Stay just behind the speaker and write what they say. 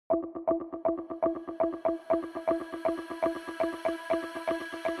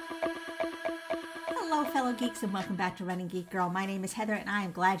fellow geeks, and welcome back to Running Geek Girl. My name is Heather and I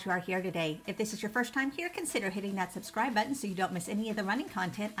am glad you are here today. If this is your first time here, consider hitting that subscribe button so you don't miss any of the running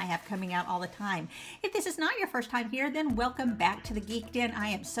content I have coming out all the time. If this is not your first time here, then welcome back to the Geek Den. I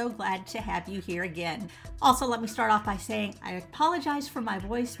am so glad to have you here again. Also, let me start off by saying I apologize for my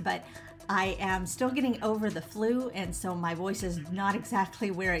voice, but I am still getting over the flu, and so my voice is not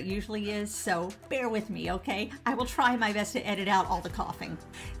exactly where it usually is, so bear with me, okay? I will try my best to edit out all the coughing.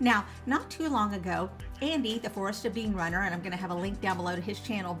 Now, not too long ago, Andy, the Forest of Bean runner, and I'm going to have a link down below to his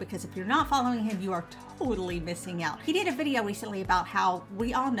channel because if you're not following him, you are totally missing out. He did a video recently about how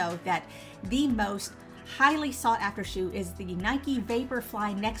we all know that the most highly sought after shoe is the Nike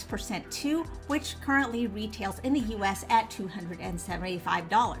Vaporfly Next Percent 2, which currently retails in the US at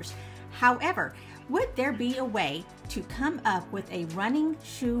 $275. However, would there be a way to come up with a running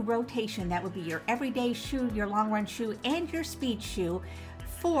shoe rotation that would be your everyday shoe, your long run shoe, and your speed shoe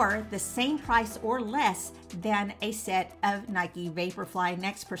for the same price or less than a set of Nike Vaporfly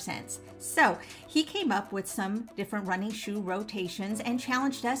Next Percents? So he came up with some different running shoe rotations and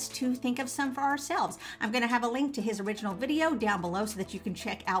challenged us to think of some for ourselves. I'm going to have a link to his original video down below so that you can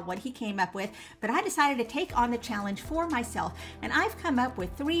check out what he came up with, but I decided to take on the challenge for myself, and I've come up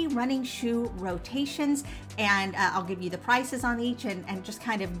with 3 running shoe rotations, and I'll give you the prices on each and just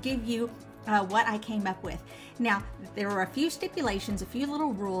kind of give you what I came up with. Now, there are a few stipulations, a few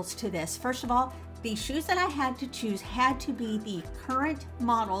little rules to this. First of all, the shoes that I had to choose had to be the current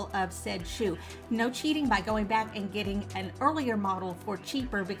model of said shoe. No cheating by going back and getting an earlier model for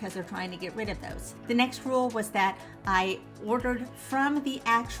cheaper because they're trying to get rid of those. The next rule was that I ordered from the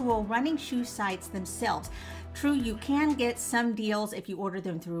actual running shoe sites themselves. True, you can get some deals if you order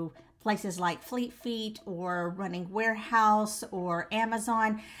them through places like Fleet Feet or Running Warehouse or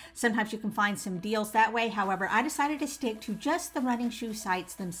Amazon. Sometimes you can find some deals that way. However, I decided to stick to just the running shoe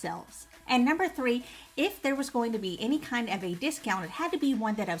sites themselves. And number 3, if there was going to be any kind of a discount, it had to be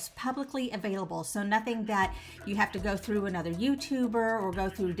one that was publicly available. So nothing that you have to go through another YouTuber or go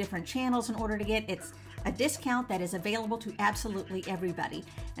through different channels in order to get. It's a discount that is available to absolutely everybody.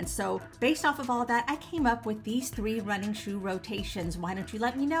 And so based off of all that, I came up with these 3 running shoe rotations. Why don't you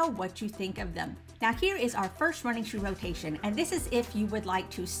let me know what you think of them? Now here is our first running shoe rotation, and this is if you would like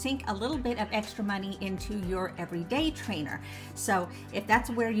to sink a little bit of extra money into your everyday trainer. So if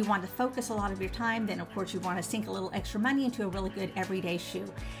that's where you want to focus a lot of your time, then of course you want to sink a little extra money into a really good everyday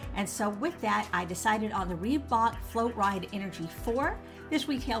shoe. And so with that, I decided on the Reebok Float Ride Energy 4. This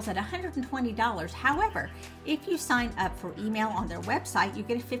retails at $120. However, if you sign up for email on their website, you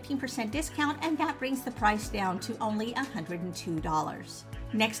get a 15% discount, and that brings the price down to only $102.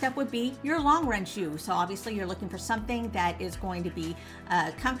 Next up would be your long run shoe. So obviously you're looking for something that is going to be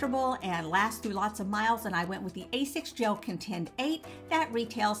comfortable and last through lots of miles, and I went with the Asics Gel Contend 8 that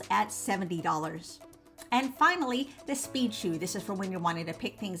retails at $70. And finally, the speed shoe. This is for when you're wanting to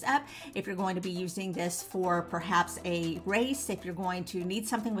pick things up. If you're going to be using this for perhaps a race, if you're going to need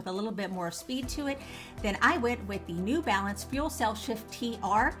something with a little bit more speed to it, then I went with the New Balance Fuel Cell Shift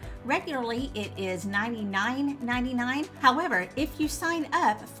TR. Regularly, it is $99.99. However, if you sign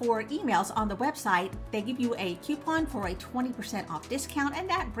up for emails on the website, they give you a coupon for a 20% off discount, and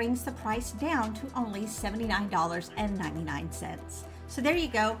that brings the price down to only $79.99. So there you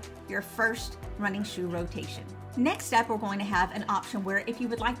go, your first running shoe rotation. Next up, we're going to have an option where if you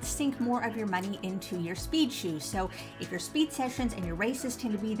would like to sink more of your money into your speed shoes. So if your speed sessions and your races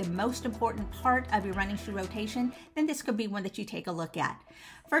tend to be the most important part of your running shoe rotation, then this could be one that you take a look at.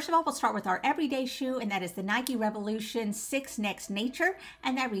 First of all, we'll start with our everyday shoe, and that is the Nike Revolution 6 Next Nature,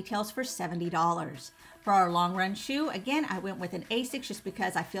 and that retails for $70. For our long run shoe, again, I went with an Asics just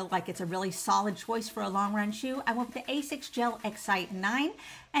because I feel like it's a really solid choice for a long run shoe. I went with the Asics Gel Excite 9,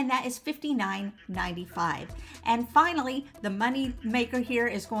 and that is $59.95. And finally, the money maker here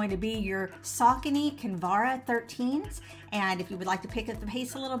is going to be your Saucony Kinvara 13s. And if you would like to pick up the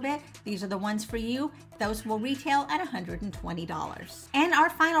pace a little bit, these are the ones for you. Those will retail at $120. And our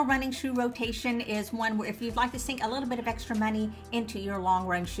final running shoe rotation is one where if you'd like to sink a little bit of extra money into your long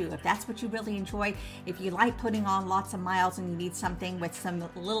run shoe, if that's what you really enjoy, if you like putting on lots of miles and you need something with some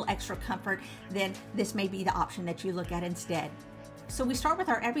little extra comfort, then this may be the option that you look at instead. So we start with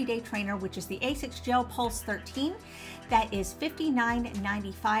our everyday trainer, which is the Asics Gel Pulse 13. That is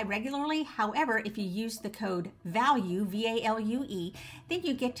 $59.95 regularly. However, if you use the code VALUE, V-A-L-U-E, then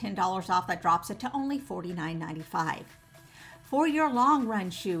you get $10 off. That drops it to only $49.95. For your long run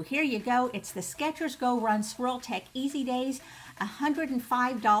shoe, here you go. It's the Skechers Go Run Swirl Tech Easy Days.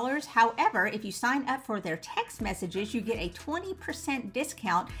 $105. However, if you sign up for their text messages, you get a 20%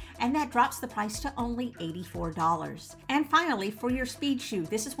 discount, and that drops the price to only $84. And finally, for your speed shoe,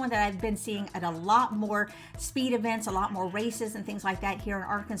 this is one that I've been seeing at a lot more speed events, a lot more races and things like that here in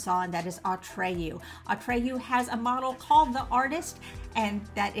Arkansas, and that is Atreyu. Atreyu has a model called the Artist, and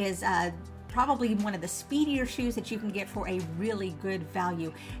that is probably one of the speedier shoes that you can get for a really good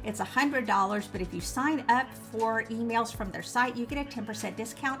value. It's $100, but if you sign up for emails from their site, you get a 10%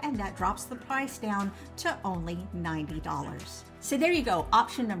 discount, and that drops the price down to only $90. So there you go,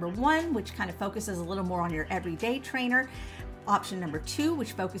 option number one, which kind of focuses a little more on your everyday trainer. Option number two,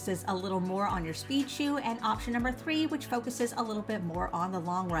 which focuses a little more on your speed shoe, and option number three, which focuses a little bit more on the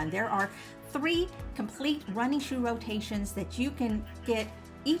long run. There are 3 complete running shoe rotations that you can get,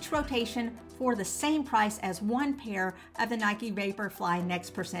 each rotation for the same price as 1 pair of the Nike Vaporfly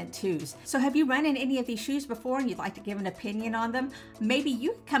Next Percent 2s. So have you run in any of these shoes before and you'd like to give an opinion on them? Maybe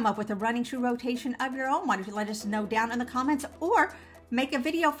you can come up with a running shoe rotation of your own. Why don't you let us know down in the comments, or make a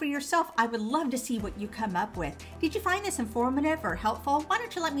video for yourself. I would love to see what you come up with. Did you find this informative or helpful? Why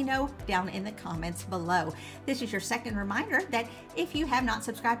don't you let me know down in the comments below. This is your second reminder that if you have not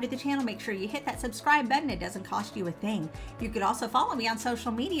subscribed to the channel, make sure you hit that subscribe button. It doesn't cost you a thing. You could also follow me on social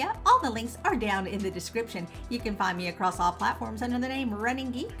media. All the links are down in the description. You can find me across all platforms under the name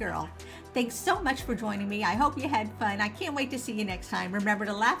Running Geek Girl. Thanks so much for joining me. I hope you had fun. I can't wait to see you next time. Remember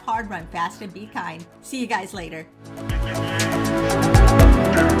to laugh hard, run fast, and be kind. See you guys later.